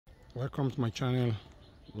Welcome to my channel.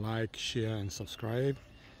 Like, share and subscribe.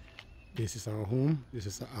 This is our home. This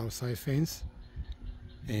is the outside fence,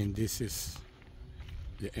 and this is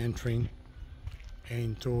the entering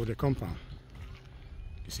into the compound.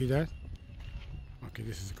 You see that? Okay,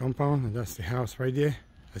 this is the compound, and that's the house right there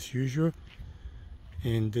as usual.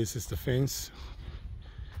 And this is the fence.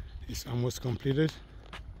 It's almost completed.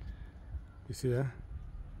 You see that?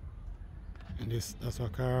 And that's our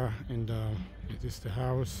car, and this is the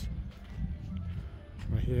house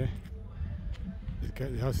right here.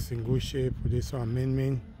 The house is in good shape. We did some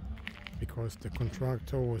amendment because the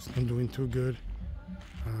contractor was not doing too good.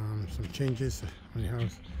 Some changes on the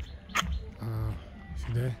house.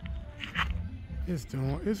 See there?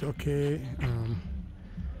 It's okay.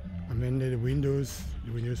 Amended the windows.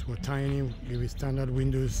 The windows were tiny. Give it standard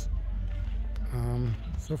windows.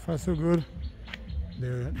 So far so good.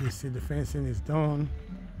 You see the fencing is done.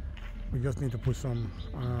 We just need to put some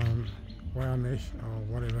wire mesh or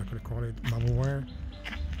whatever I could call it, bubble wire.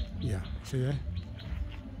 Yeah, see there?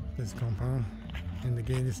 This compound, and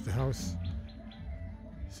again this is the house.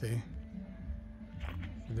 See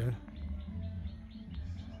there?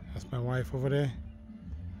 That's my wife over there.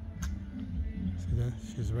 See there?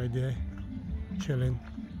 She's right there, chilling.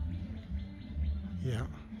 Yeah,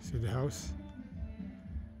 see the house?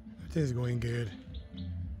 Everything's going good.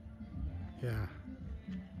 Yeah.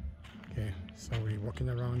 Okay, so we're walking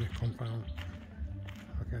around the compound,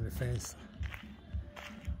 walking on the fence.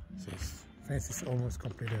 So the fence is almost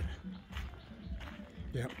completed.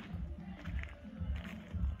 Yeah.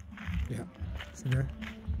 Yeah. See there?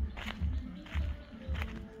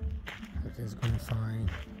 Everything's going fine.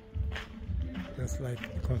 Just like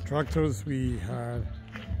the contractors we had,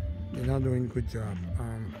 they're not doing a good job.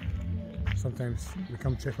 Sometimes we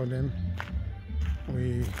come check on them.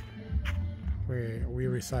 We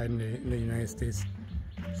reside in the United States,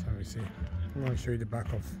 so we see. I'm going to show you the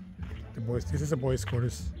back of the boys. This is the boys'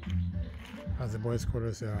 quarters. As the boys'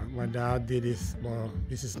 quarters, my dad did this, but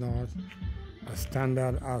this is not as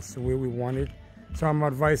standard as the way we want it. So I'm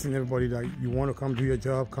advising everybody that you want to come do your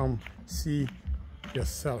job, come see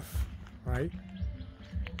yourself, right?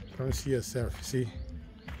 Come see yourself. See,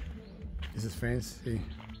 this is fence. See,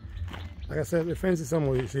 like I said, the fence is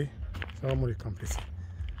almost, you see, it's almost complete.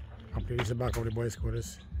 This is the back of the boys'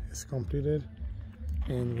 quarters. It's completed,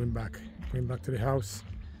 and going back to the house.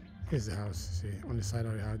 Here's the house. See, on the side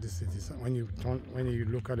of the house. This is when you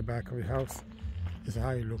look at the back of the house. This is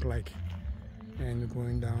how it look like. And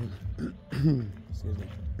going down. Excuse me.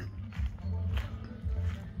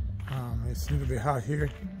 It's a little bit hot here.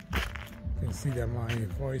 You can see that my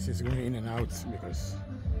voice is going in and out because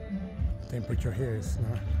the temperature here is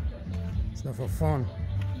not for fun.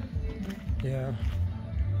 Yeah.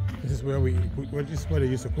 This is where this is where they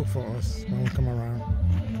used to cook for us when we come around.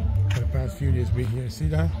 For the past few days we here. See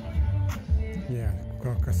that? Yeah,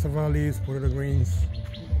 got cassava leaves, potato greens.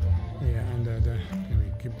 Yeah, and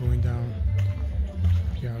we keep going down.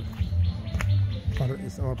 Yeah,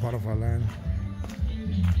 it's all part of our land.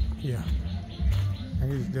 Yeah,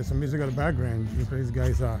 and there's some music in the background. These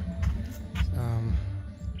guys are.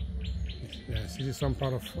 Yeah, see, this is some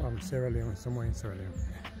part of Sierra Leone, somewhere in Sierra Leone.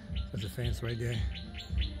 There's a fence right there.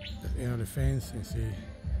 That's the end of the fence, and see,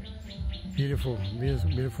 beautiful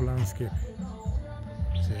landscape.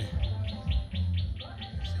 See,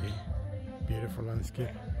 beautiful landscape.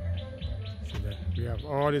 See that we have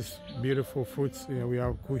all these beautiful fruits. You know, we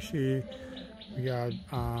have kushi, we got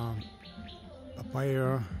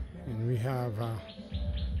papaya, and we have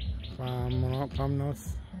palm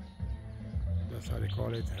nuts. That's how they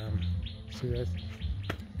call it. See that?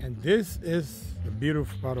 And this is the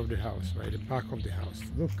beautiful part of the house, right? The back of the house.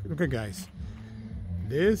 Look at guys.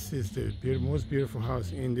 This is the most beautiful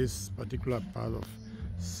house in this particular part of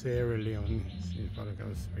Sierra Leone.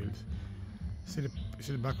 See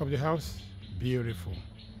the back of the house? Beautiful.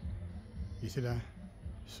 You see that?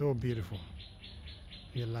 So beautiful.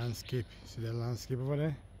 The landscape. See the landscape over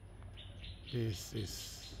there? This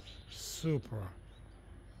is super.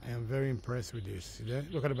 I am very impressed with this. See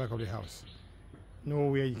that? Look at the back of the house.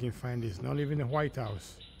 Nowhere you can find this. Not even the White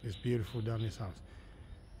House. It's beautiful down this house.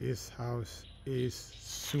 This house is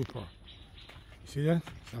super. You see that?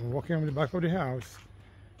 So I'm walking on the back of the house,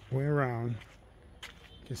 going around.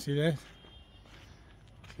 You can see that?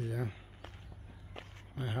 See that?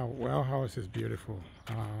 Our house is beautiful.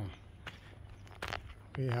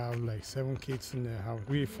 We have like 7 kids in the house.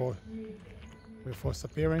 We're foster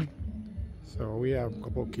parent, so we have a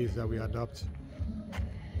couple of kids that we adopt.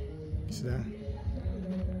 You see that?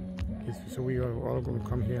 So we are all going to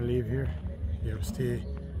come here and live here. Stay.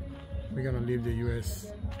 We're going to leave the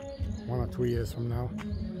US 1 or 2 years from now.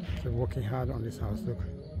 They're working hard on this house. Look,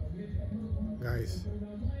 guys,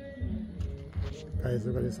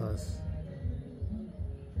 look at this house.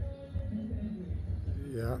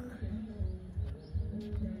 Yeah,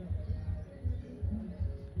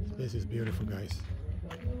 this is beautiful, guys.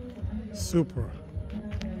 Super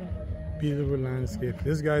beautiful landscape.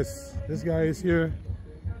 This guy is here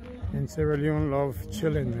in Sierra Leone. Love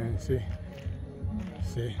chilling, man. See,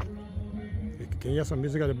 you can hear some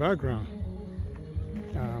music at the background.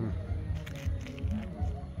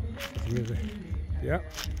 Music. Yeah.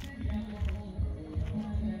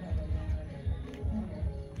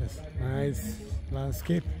 Yes, nice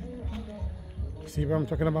landscape. See what I'm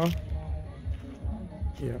talking about?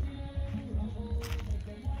 Yeah.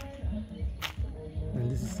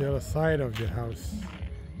 And this is the other side of the house.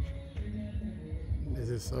 This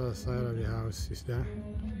is the other side of the house. Is that?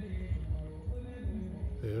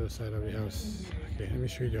 The other side of the house. Okay, let me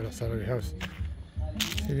show you the other side of the house.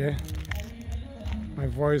 See there? My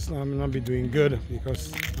voice may not be doing good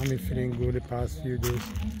because I've been feeling good the past few days.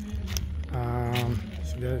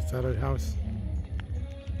 See the other side of the house.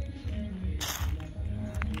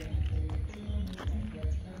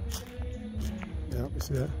 Yeah, you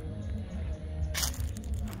see that?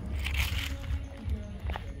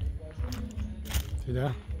 See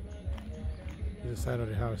that? This is the side of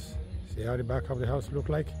the house. See how the back of the house look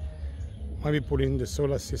like? Might be putting the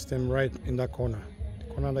solar system right in that corner. The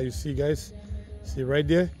corner that you see, guys, see right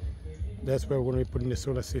there? That's where we're going to be putting the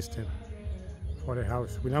solar system for the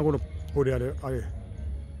house. We're not going to put it at the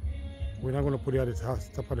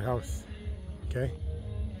top of the house. Okay?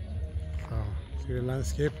 So see the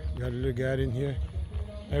landscape? You got a little garden here.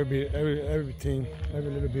 Everything, every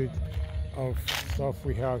little bit of stuff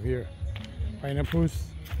we have here. Pineapples,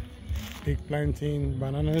 big plantain,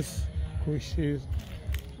 bananas, cushies,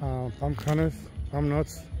 palm kernels, palm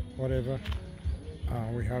nuts, whatever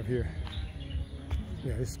we have here.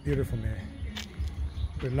 Yeah, it's beautiful, man.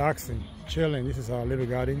 Relaxing, chilling. This is our little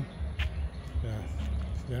garden.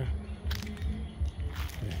 Yeah.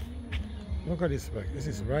 Look at this back. This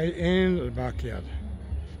is right in the backyard.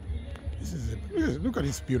 Look at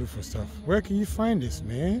this beautiful stuff. Where can you find this,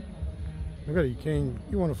 man? Look at it.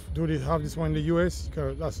 You want to do this? Have this one in the U.S.?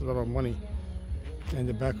 Because that's a lot of money. In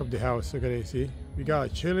the back of the house. Look at it. See, we got a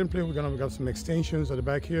chilling place. We got some extensions at the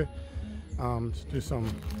back here. To do some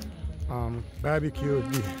barbecue,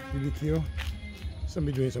 BBQ.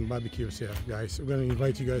 Somebody doing some barbecues here, guys. We're gonna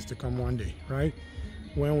invite you guys to come one day, right?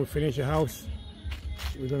 When we finish the house,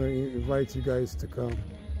 we're gonna invite you guys to come.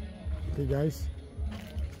 Okay, guys?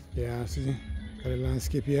 Yeah, see, got a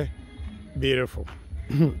landscape here. Beautiful.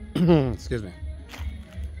 Excuse me.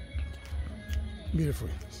 Beautiful.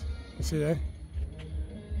 You see that?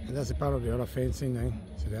 And that's a part of the other fencing now.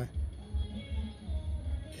 See that?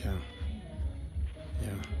 Yeah.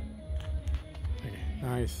 Okay,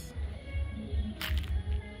 nice.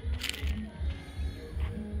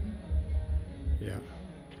 Yeah.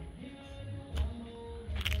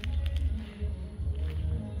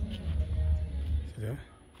 See that?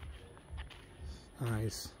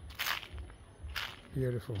 Nice.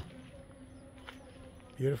 Beautiful.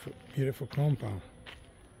 Beautiful compound.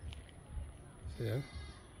 See that?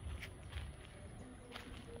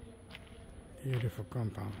 Beautiful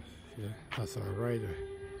compound. See that? That's our right there.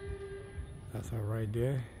 That's our right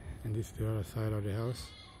there. And this is the other side of the house.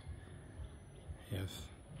 Yes.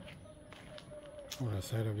 Other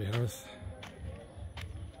side of the house.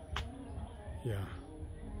 Yeah.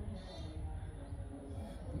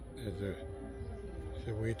 There's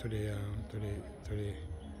a way to the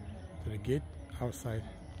gate outside.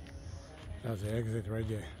 That's the exit right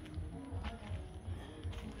there.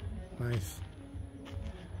 Nice.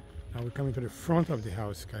 Now we're coming to the front of the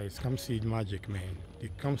house, guys. Come see the magic, man.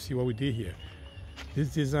 Come see what we did here.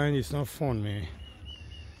 This design is not fun, man.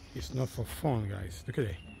 It's not for fun, guys. Look at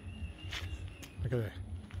that. Look at that.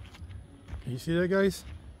 Can you see that, guys?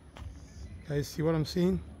 Guys, see what I'm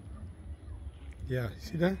seeing? Yeah,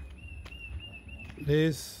 see that?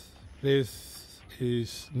 This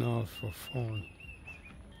is not for fun.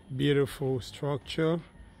 Beautiful structure.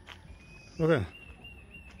 Look at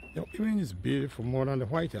that. Even is beautiful more than the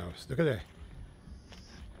White House. Look at that.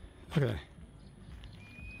 Look at that.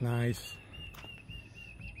 Nice.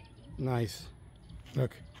 Nice.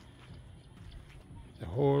 Look. The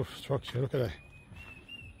whole structure. Look at that.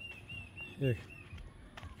 Look.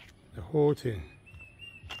 The whole thing.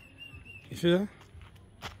 You see that?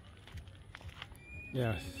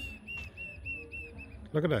 Yes.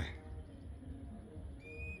 Look at that.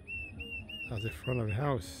 That's the front of the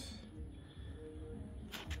house.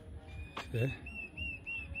 See?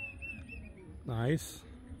 Nice.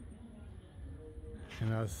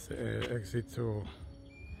 and that's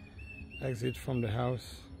exit from the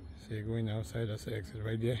house. So you're going outside, that's the exit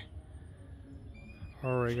right there.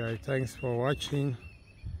 Alright guys, thanks for watching.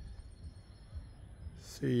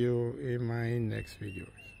 See you in my next video.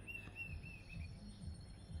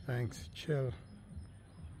 Thanks, chill.